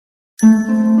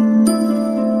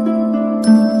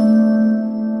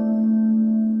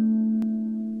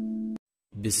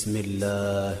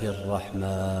ബിസ്മില്ലാഹിർ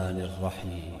റഹ്മാനിർ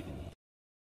റഹീം.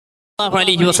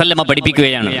 അലൈഹി വസല്ലമ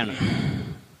പഠിപ്പിക്കുകയാണ്,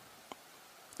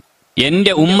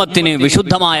 എന്റെ ഉമ്മത്തിന്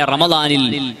വിശുദ്ധമായ റമദാനിൽ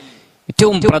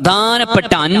ഏറ്റവും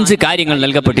പ്രധാനപ്പെട്ട 5 കാര്യങ്ങൾ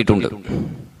നൽകപ്പെട്ടിട്ടുണ്ട്.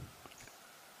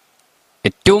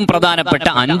 ഏറ്റവും പ്രധാനപ്പെട്ട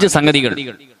 5 സംഗതികൾ.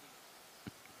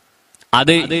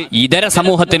 അത് ഇതര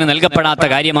സമൂഹത്തിന് നൽകപ്പെടാത്ത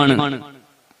കാര്യമാണ്.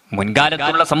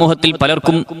 മുൻകാലത്തുള്ള സമൂഹത്തിൽ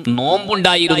പലർക്കും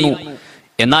നോമ്പുണ്ടായിരുന്നു,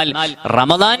 എന്നാൽ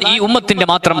റമദാൻ ഈ ഉമ്മത്തിന്റെ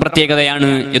മാത്രം പ്രത്യേകതയാണ്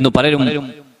എന്ന് പലരും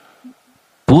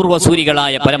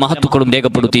പൂർവസൂരികളായ പല മഹത്തുക്കളും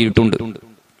രേഖപ്പെടുത്തിയിട്ടുണ്ട്.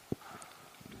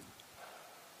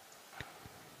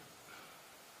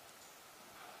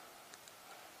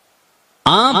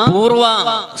 ആ പൂർവ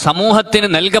സമൂഹത്തിന്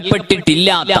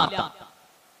നൽകപ്പെട്ടിട്ടില്ലാത്ത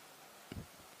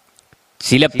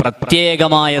ചില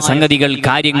പ്രത്യേകമായ സംഗതികൾ,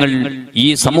 കാര്യങ്ങൾ ഈ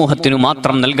സമൂഹത്തിനു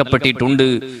മാത്രം നൽകപ്പെട്ടിട്ടുണ്ട്.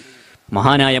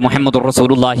 മഹാനായ മുഹമ്മദുർ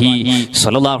റസൂലുള്ളാഹി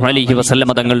സ്വല്ലല്ലാഹു അലൈഹി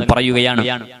വസല്ലമ തങ്ങൾ പറയുകയാണ്,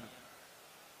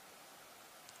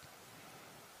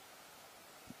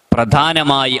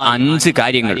 പ്രധാനമായി 5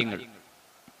 കാര്യങ്ങൾ.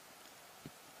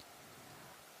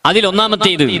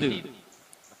 അതിലൊന്നാമത്തേത്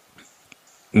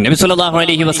നബി സല്ലല്ലാഹു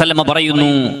അലൈഹി വസല്ലമ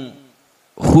പറയുന്നു,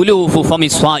 ഖുലൂഫു ഫമി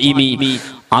സ്വായിമി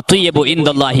അത്യബു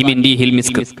ഇൻദല്ലാഹി മിൻ റീഹിൽ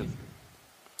മിസ്ക്.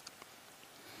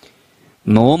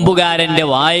 നോമ്പുകാരന്റെ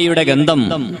വായയുടെ ഗന്ധം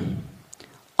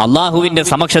അള്ളാഹുവിന്റെ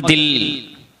സമക്ഷത്തിൽ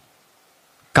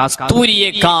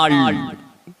കസ്തൂരിയേക്കാൾ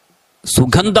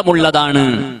സുഗന്ധമുള്ളതാണ്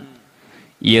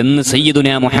എന്ന്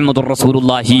സയ്യിദുനാ മുഹമ്മദുർ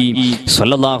റസൂലുള്ളാഹി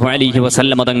സ്വല്ലല്ലാഹു അലൈഹി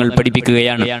വസല്ലമ തങ്ങൾ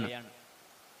പഠിപ്പിക്കുകയാണ്.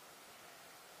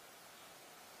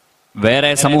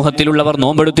 വേറെ സമൂഹത്തിലുള്ളവർ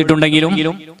നോമ്പെടുത്തിട്ടുണ്ടെങ്കിലും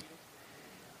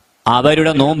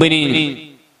അവരുടെ നോമ്പിന്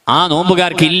ആ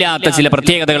നോമ്പുകാർക്ക് ഇല്ലാത്ത ചില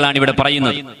പ്രത്യേകതകളാണ് ഇവിടെ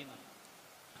പറയുന്നത്.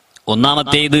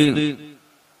 ഒന്നാമത്തേത്,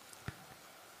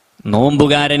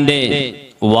 നോമ്പുകാരന്റെ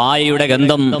വായയുടെ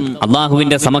ഗന്ധം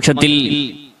അള്ളാഹുവിന്റെ സമക്ഷത്തിൽ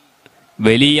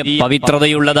വലിയ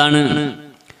പവിത്രതയുള്ളതാണ്,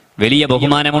 വലിയ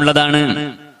ബഹുമാനമുള്ളതാണ്.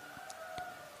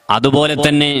 അതുപോലെ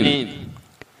തന്നെ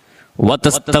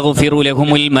വതസ്തഗ്ഫിറു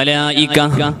ലഹുമുൽ മലായിക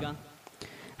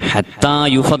ഹത്താ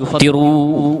യുഫത്തിറൂ.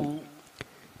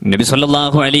 നബി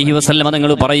സല്ലല്ലാഹു അലൈഹി വസല്ലമ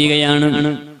തങ്ങൾ പറയുകയാണ്,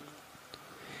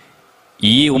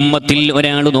 ഈ ഉമ്മത്തിൽ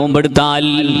ഒരാൾ നോമ്പെടുത്താൽ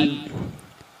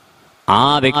ആ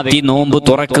വ്യക്തി നോമ്പ്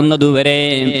തുറക്കുന്നതുവരെ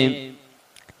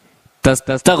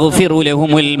തസ്തഗ്ഫിറു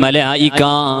ലഹുമുൽ മലായിക,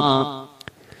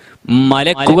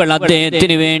 മലക്കുകൾ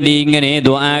അദ്ദേഹത്തിന് വേണ്ടി ഇങ്ങനെ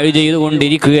ദുആ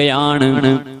ചെയ്തുകൊണ്ടിരിക്കുകയാണ്,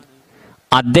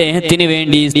 അദ്ദേഹത്തിന്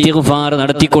വേണ്ടി ഇസ്തിഗ്ഫാർ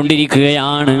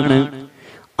നടത്തിക്കൊണ്ടിരിക്കുകയാണ്.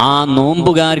 ആ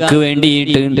നോമ്പുകാർക്ക്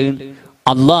വേണ്ടിയിട്ട്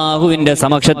അള്ളാഹുവിന്റെ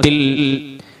സമക്ഷത്തിൽ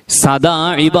സദാ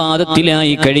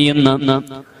ഇബാദത്തിലായി കഴിയുന്ന,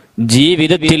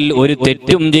 ജീവിതത്തിൽ ഒരു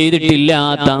തെറ്റും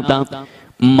ചെയ്തിട്ടില്ലാത്ത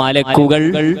മലക്കുകൾ,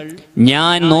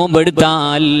 ഞാൻ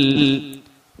നോമ്പെടുത്താൽ,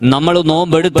 നമ്മൾ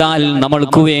നോമ്പെടുത്താൽ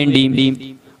നമ്മൾക്ക് വേണ്ടി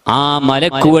ആ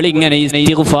മലക്കുകൾ ഇങ്ങനെ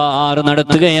ഇസ്തിഗ്ഫാർ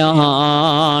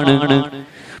നടത്തുകയാണ്.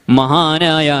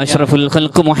 മഹാനായ അഷ്റഫുൽ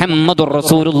ഖൽഖ് മുഹമ്മദുർ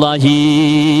റസൂലുള്ളാഹി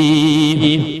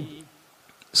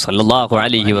സല്ലല്ലാഹു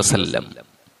അലൈഹി വസല്ലം.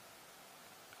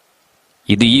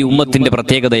 ഇത് ഈ ഉമ്മത്തിന്റെ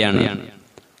പ്രത്യേകതയാണ്.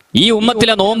 ഈ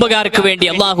ഉമ്മത്തിലെ നോമ്പുകാർക്ക് വേണ്ടി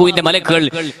അള്ളാഹുവിന്റെ മലക്കുകൾ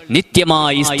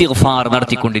നിത്യമായി ഇസ്തിഗ്ഫാർ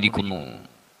നടത്തിക്കൊണ്ടിരിക്കുന്നു.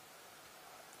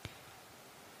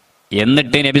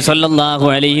 എന്നിട്ട് നബി സല്ലല്ലാഹു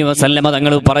അലൈഹി വസല്ലമ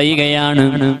തങ്ങൾ പറയുകയാണ്,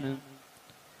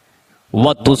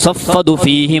 വതുസഫദു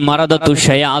ഫീഹി മറദതു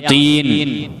ശയാതീൻ.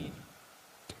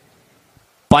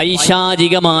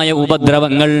 പൈശാചികമായ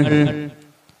ഉപദ്രവങ്ങൾ,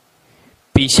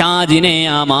 പിശാചിനെ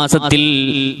ആ മാസത്തിൽ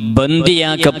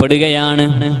ബന്ദിയാക്കപ്പെടുകയാണ്.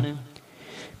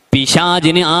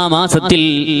 പിശാചിന് ആ മാസത്തിൽ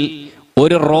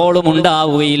ഒരു റോളും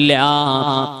ഉണ്ടാവുകയില്ല.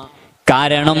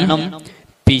 കാരണം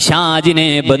പിശാചിനെ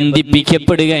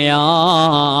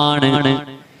ബന്ധിപ്പിക്കപ്പെടുകയാണ്.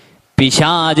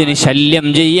 പിശാചിന് ശല്യം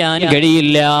ചെയ്യാൻ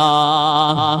കഴിയില്ല.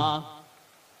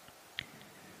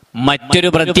 മറ്റൊരു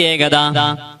പ്രത്യേകത,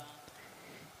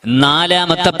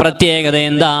 4ാമത്തെ പ്രത്യേകത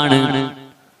എന്താണ്?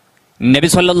 നബി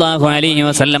സല്ലല്ലാഹു അലൈഹി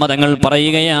വസല്ലമ തങ്ങൾ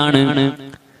പറയുകയാണ്,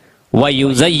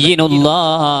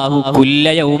 വയുസയ്യിനുല്ലാഹു കുല്ല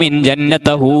യൗമിൻ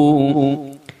ജന്നതഹു.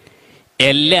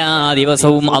 എല്ലാ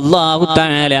ദിവസവും അല്ലാഹു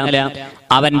തആല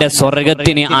അവന്റെ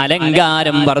സ്വർഗത്തിന്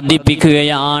അലങ്കാരം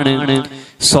വർദ്ധിപ്പിക്കുകയാണ്.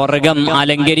 സ്വർഗം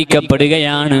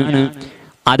അലങ്കരിക്കപ്പെടുകയാണ്.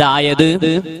 അതായത്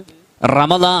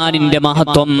റമദാനിന്റെ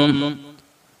മഹത്വം,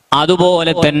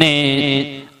 അതുപോലെ തന്നെ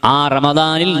ആ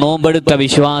റമദാനിൽ നോമ്പെടുത്ത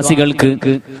വിശ്വാസികൾക്ക്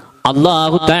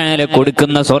അല്ലാഹു തആല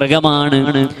കൊടുക്കുന്ന സ്വർഗമാണ്.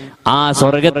 ആ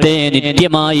സ്വർഗത്തെ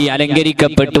നിത്യമായി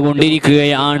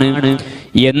അലങ്കരിക്കപ്പെട്ടുകൊണ്ടിരിക്കുകയാണ്.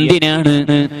 എന്തിനാണ്?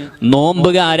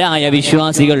 നോമ്പുകാരായ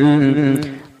വിശ്വാസികൾ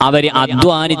അവര്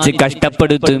അധ്വാനിച്ച്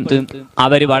കഷ്ടപ്പെടുത്ത്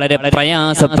അവര് വളരെ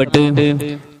പ്രയാസപ്പെട്ട്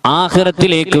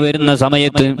ആഖിറത്തിലേക്ക് വരുന്ന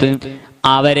സമയത്ത്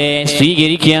അവരെ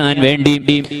സ്വീകരിക്കാൻ വേണ്ടി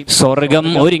സ്വർഗം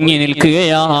ഒരുങ്ങി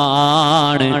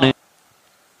നിൽക്കുകയാണ്.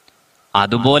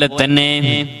 അതുപോലെ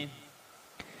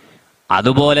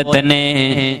തന്നെ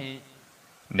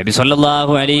നബി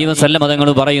സല്ലല്ലാഹു അലൈഹി വസല്ലം തങ്ങൾ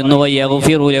പറയുന്നു,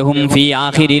 വയഗ്ഫിറു ലഹും ഫീ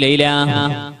ആഖിരി ലൈല,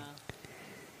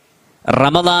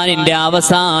 റമദാനിന്റെ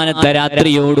അവസാനത്തെ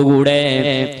രാത്രിയോടുകൂടെ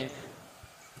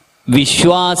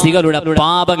വിശ്വാസികളുടെ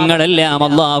പാപങ്ങളെല്ലാം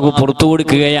അല്ലാഹു പുറത്തു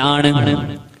കൊടുക്കുകയാണ്.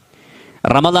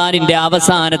 റമദാനിന്റെ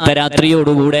അവസാനത്തെ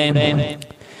രാത്രിയോടുകൂടെ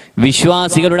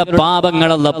വിശ്വാസികളുടെ പാപങ്ങൾ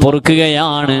അല്ലാഹു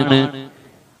പൊറുക്കുകയാണ്.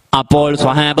 അപ്പോൾ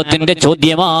സ്വഹാബത്തിന്റെ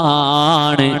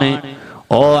ചോദ്യമാണ്,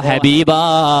 ഓ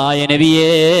ഹബീബായ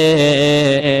നബിയേ,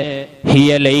 ഹിയ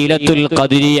ലൈലത്തുൽ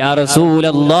ഖദ്രി യാ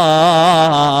റസൂലല്ലാഹ്,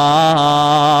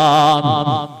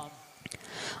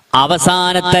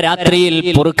 അവസാനത്തെ രാത്രിയിൽ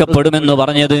പൊറുക്കപ്പെടുമെന്ന്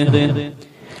പറഞ്ഞത്,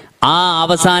 ആ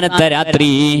അവസാനത്തെ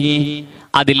രാത്രി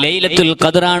അത് ലൈലത്തുൽ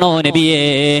ഖദ്റാണോ നബിയേ?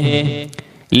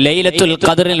 ലൈലത്തുൽ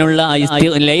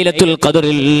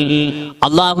ഖദ്റിൽ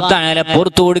അല്ലാഹു തആല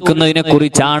പുറത്തു കൊടുക്കുന്നതിനെ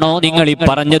കുറിച്ചാണോ നിങ്ങൾ ഈ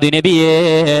പറഞ്ഞത് നബിയേ?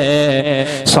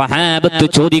 സ്വഹാബത്ത്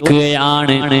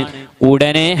ചോദിക്കുകയാണ്.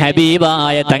 ഉടനെ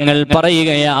ഹബീബായ തങ്ങൾ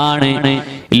പറയുകയാണ്,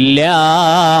 ലാ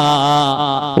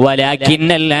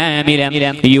വലാകിന്നൽ ആമില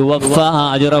യുവഫാ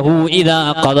അജ്റഹു ഇദാ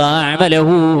ഖദാ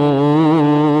അമലഹു.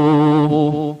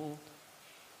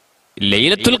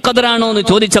 ലൈലത്തുൽ ഖദ്റാണോ എന്ന്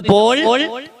ചോദിച്ചപ്പോൾ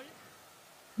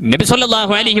നബി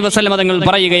സല്ലല്ലാഹു അലൈഹി വസല്ലം തങ്ങൾ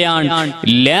പറയുകയാണ്,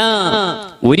 ലാ,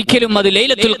 ഒരിക്കലും അത്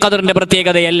ലൈലത്തുൽ ഖദ്റിന്റെ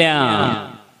പ്രത്യേകതയല്ല.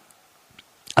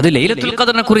 അത് ലൈലത്തുൽ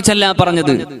ഖദ്റിനെ കുറിച്ചല്ല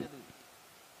പറഞ്ഞത്,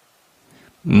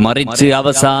 മറിച്ച്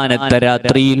അവസാനത്തെ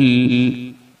രാത്രിയിൽ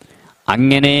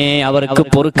അങ്ങനെ അവർക്ക്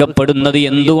പൊറുക്കപ്പെടുന്നത്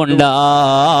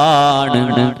എന്തുകൊണ്ടാണ്?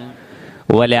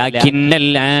 വലാകിന്നൽ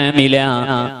ആമില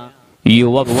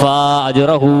യുവഫാ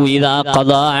അജ്റഹു ഇദാ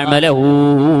ഖദാ അമലഹു.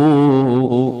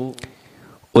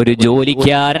 ഒരു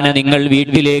ജോലിക്കാരനെ നിങ്ങൾ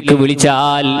വീട്ടിലേക്ക്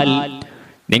വിളിച്ചാൽ,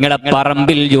 നിങ്ങളുടെ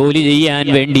പറമ്പിൽ ജോലി ചെയ്യാൻ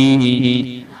വേണ്ടി,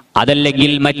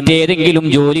 അതല്ലെങ്കിൽ മറ്റേതെങ്കിലും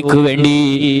ജോലിക്ക് വേണ്ടി,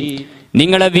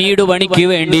 നിങ്ങളെ വീട് പണിക്ക്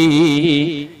വേണ്ടി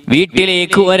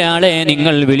വീട്ടിലേക്ക് ഒരാളെ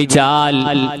നിങ്ങൾ വിളിച്ചാൽ,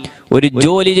 ഒരു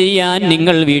ജോലി ചെയ്യാൻ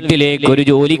നിങ്ങൾ വീട്ടിലേക്ക് ഒരു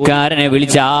ജോലിക്കാരനെ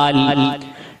വിളിച്ചാൽ,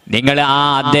 നിങ്ങൾ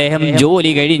അദ്ദേഹം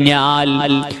ജോലി കഴിഞ്ഞാൽ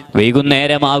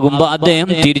വൈകുന്നേരമാകുമ്പോ അദ്ദേഹം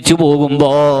തിരിച്ചു പോകുമ്പോ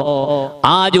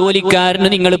ആ ജോലിക്കാരന്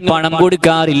നിങ്ങൾ പണം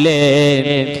കൊടുക്കാറില്ലേ?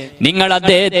 നിങ്ങൾ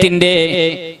അദ്ദേഹത്തിന്റെ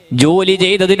ജോലി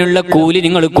ചെയ്തതിനുള്ള കൂലി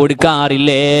നിങ്ങൾ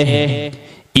കൊടുക്കാറില്ലേ?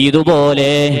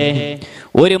 ഇതുപോലെ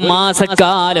ഒരു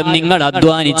മാസക്കാലം നിങ്ങൾ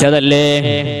അധ്വാനിച്ചതല്ലേ?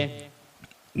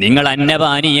 നിങ്ങൾ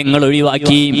അന്നപാനീയങ്ങൾ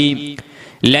ഒഴിവാക്കി,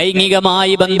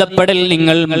 ലൈംഗികമായി ബന്ധപ്പെടൽ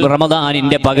നിങ്ങൾ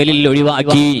റമദാനിന്റെ പകലിൽ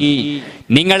ഒഴിവാക്കി,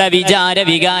 നിങ്ങളെ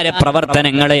വികാര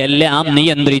പ്രവർത്തനങ്ങളെയെല്ലാം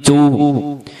നിയന്ത്രിച്ചു.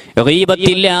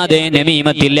 ഗീബത്തില്ലാതെ,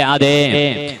 നമീമത്തില്ലാതെ,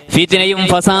 ഫിത്നയും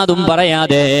ഫസാദും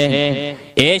പറയാതെ,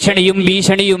 ഏഷണിയും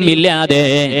ഭീഷണിയും ഇല്ലാതെ,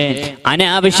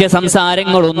 അനാവശ്യ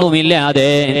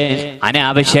സംസാരങ്ങളൊന്നുമില്ലാതെ,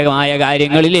 അനാവശ്യമായ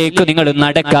കാര്യങ്ങളിലേക്ക് നിങ്ങൾ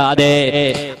നടക്കാതെ,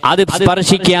 അത്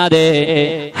സ്പർശിക്കാതെ,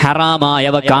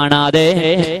 ഹറാമായവ കാണാതെ,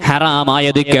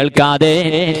 ഹറാമായത് കേൾക്കാതെ,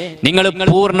 നിങ്ങൾ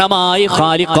പൂർണ്ണമായി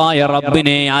ഖാലിഖായ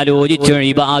റബ്ബിനെ ആലോചിച്ച്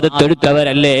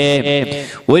ഇബാദത്തെടുത്തവരല്ലേ?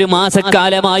 ഒരു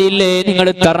മാസക്കാലമായില്ലേ നിങ്ങൾ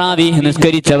തറാവീഹ്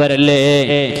നിസ്കരിച്ചവരല്ലേ?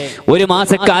 ഒരു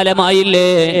മാസക്കാലമായില്ലേ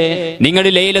നിങ്ങൾ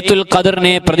ലൈലത്തുൽ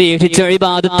ഖദ്റിനെ പ്രതീക്ഷിച്ച്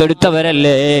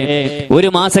ഇബാദത്തെടുത്തവരല്ലേ? ഒരു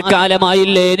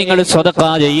മാസക്കാലമായില്ലേ നിങ്ങൾ സ്വതഖ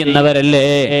ചെയ്യുന്നവരല്ലേ?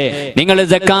 നിങ്ങൾ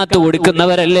സക്കാത്ത്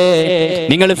കൊടുക്കുന്നവരല്ലേ?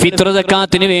 നിങ്ങൾ ഫിത്ർ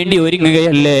സക്കാത്തിന് വേണ്ടി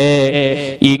ഒരുങ്ങുകയല്ലേ?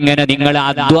 ഇങ്ങനെ നിങ്ങൾ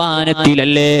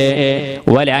അധ്വാനത്തിലല്ലേ?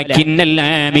 വലാകിന്നൽ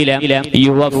ആമില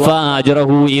യുവഫാ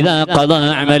അജ്റഹു ഇദാ ഖദാ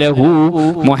അമലഹു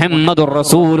മുഹമ്മദുർ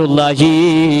റസൂലുള്ളാഹി.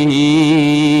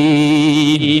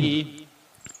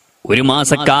 ഒരു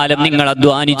മാസക്കാലം നിങ്ങൾ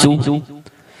അധ്വാനിച്ചു,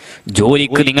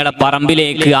 ജോലിക്ക് നിങ്ങളെ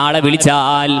പറമ്പിലേക്ക് ആളെ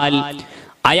വിളിച്ചാൽ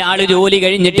അയാള് ജോലി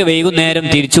കഴിഞ്ഞിട്ട് വൈകുന്നേരം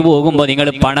തിരിച്ചു പോകുമ്പോ നിങ്ങൾ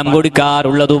പണം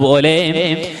കൊടുക്കാറുള്ളതുപോലെ,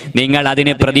 നിങ്ങൾ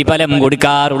അതിന് പ്രതിഫലം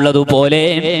കൊടുക്കാറുള്ളതുപോലെ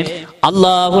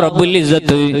അല്ലാഹു റബ്ബുൽ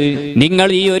ഇസ്സത്ത് നിങ്ങൾ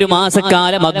ഈ ഒരു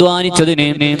മാസക്കാലം അധ്വാനിച്ചതിന്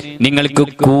നിങ്ങൾക്ക്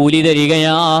കൂലി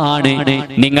തരികയാണ്,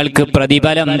 നിങ്ങൾക്ക്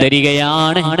പ്രതിഫലം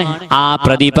തരികയാണ്. ആ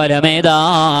പ്രതിഫലം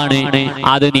ഏതാണ്?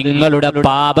 അത് നിങ്ങളുടെ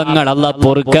പാപങ്ങൾ അല്ലാഹു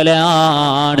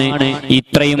പൊറുക്കലാണ്.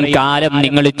 ഇത്രയും കാലം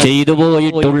നിങ്ങൾ ചെയ്തു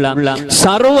പോയിട്ടുള്ള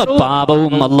സർവ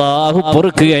പാപവും അല്ലാഹു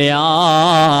പൊറുക്കുകയാണ്.